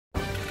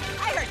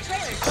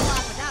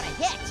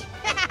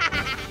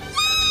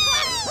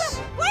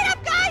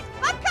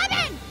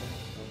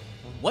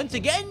once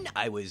again,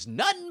 I was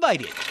not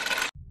invited.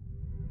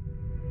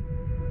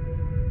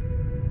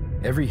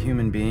 Every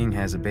human being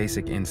has a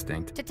basic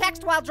instinct To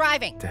text while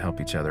driving. to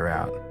help each other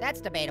out. That's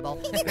debatable.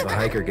 If a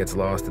hiker gets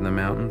lost in the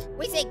mountains,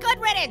 We say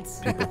good riddance.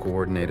 people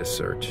coordinate a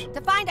search.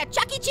 To find a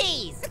Chuck E.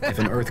 Cheese. If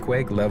an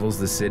earthquake levels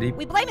the city,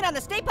 We blame it on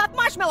the Stay Puft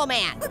Marshmallow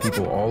Man.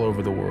 people all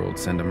over the world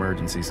send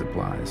emergency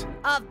supplies.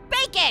 Of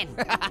bacon.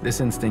 This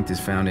instinct is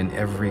found in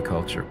every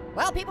culture,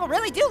 Well, people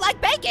really do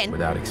like bacon.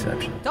 without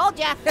exception. Told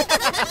ya.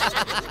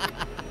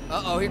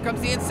 Uh-oh, here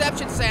comes the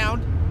Inception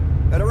sound.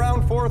 At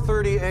around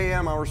 4:30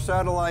 a.m., our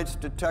satellites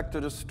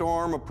detected a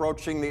storm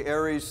approaching the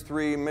Ares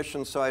 3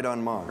 mission site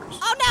on Mars.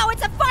 Oh no,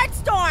 it's a fart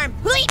storm.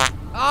 The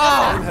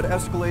storm had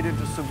escalated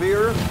to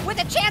severe.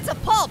 With a chance of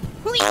pulp.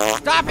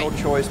 Stop No it!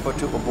 choice but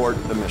to abort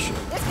the mission.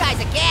 This guy's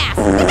a gas.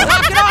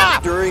 Knock it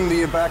off! During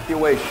the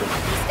evacuation,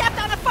 He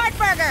stepped on a fart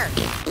burger.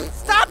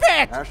 Stop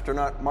it!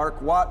 astronaut Mark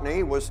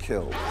Watney was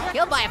killed.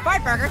 Killed by a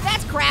fart burger?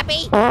 That's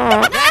crappy.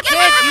 That's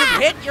it!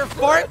 You've hit your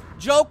fart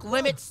joke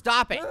limit.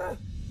 Stop it.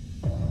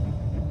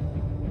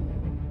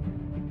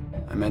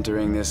 I'm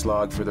entering this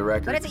log for the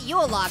record. But it's a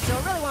Yule log, so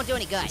it really won't do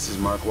any good. This is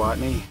Mark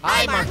Watney,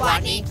 Hi, Mark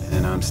Watney.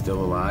 and I'm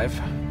still alive.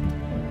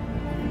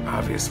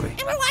 Obviously.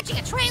 And we're watching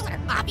a trailer,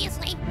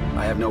 obviously.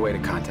 I have no way to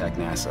contact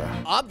NASA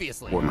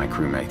Obviously. or my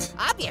crewmates.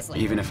 Obviously.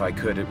 Even if I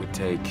could, it would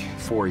take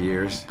 4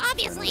 years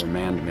Obviously. for a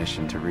manned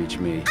mission to reach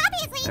me.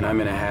 Obviously. And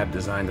I'm in a hab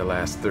designed to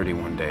last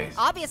 31 days.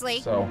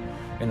 Obviously. So,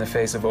 in the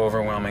face of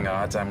overwhelming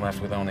odds, I'm left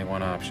with only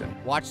one option.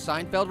 Watch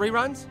Seinfeld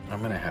reruns?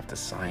 I'm gonna have to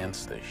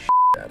science the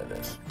out of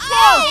this.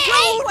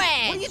 Oh, What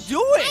are language! you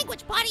doing?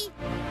 Language, buddy.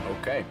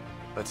 Okay,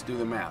 let's do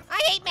the math. I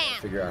hate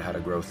math. Figure out how to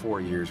grow 4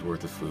 years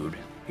worth of food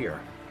here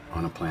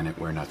on a planet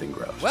where nothing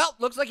grows. Well,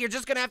 looks like you're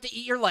just gonna have to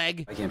eat your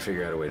leg. I can't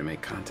figure out a way to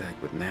make contact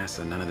with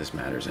NASA. None of this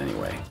matters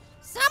anyway.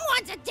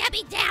 Someone's a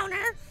Debbie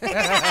Downer. Who's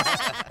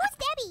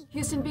Debbie?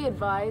 Houston, be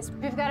advised.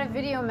 We've got a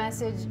video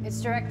message. It's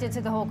directed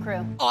to the whole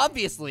crew.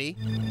 Obviously.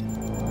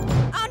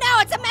 Oh no,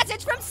 it's a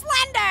message from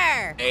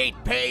Slender. 8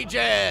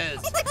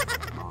 pages.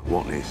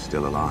 Watney's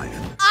still alive.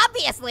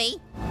 Obviously.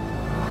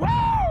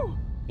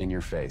 In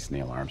your face,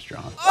 Neil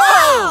Armstrong.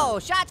 Oh,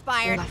 shots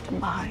fired. Left him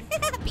behind.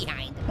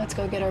 Behind. Let's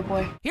go get our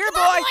boy. Here,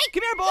 Come on, boy.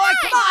 Come here, boy.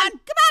 Come on.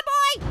 Come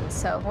on, boy.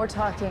 So, we're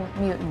talking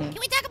mutiny. Can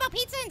we talk about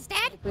pizza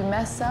instead? We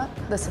mess up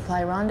the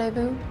supply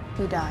rendezvous,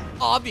 you die. We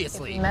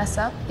Obviously. mess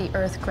up the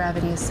Earth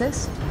gravity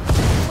assist,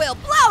 We'll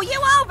blow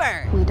you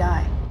over. we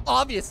die.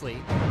 Obviously.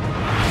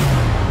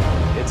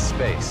 It's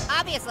space.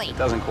 Obviously. It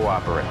doesn't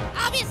cooperate.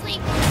 Obviously.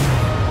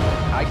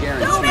 I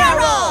guarantee No you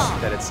barrel.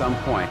 that at some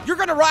point, You're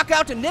gonna rock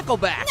out to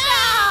Nickelback.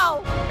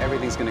 No.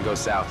 everything's gonna go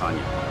south on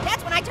you.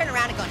 That's when I turn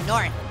around and go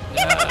north.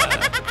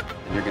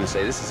 And you're gonna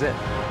say, this is it.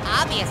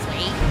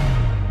 Obviously.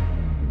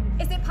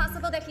 Is it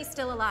possible that he's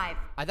still alive?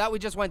 I thought we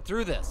just went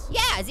through this.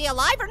 Yeah, is he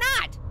alive or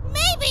not?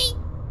 Maybe.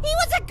 He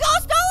was a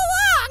ghost all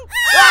along.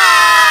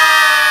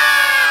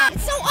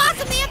 It's so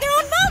awesome they have their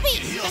own movie.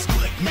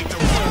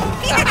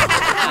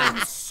 I'm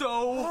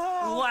so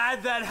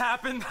glad that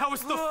happened. That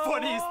was the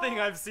funniest thing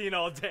I've seen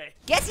all day.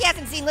 Guess he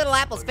hasn't seen Little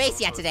Apple's face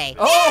yet today.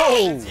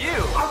 Oh! You!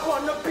 I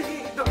wanna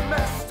be the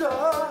master!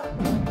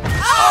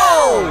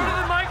 Oh! Where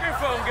did the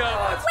microphone go?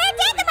 Where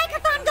did the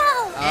microphone go?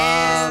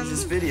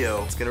 This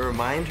video, it's gonna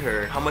remind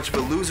her how much of a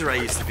loser I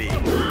used to be. Do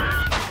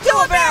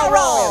a barrel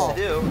roll!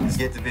 Do is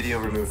get the video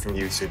removed from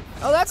YouTube.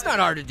 Oh, that's not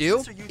hard to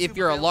do if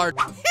you're a large.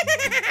 Knife!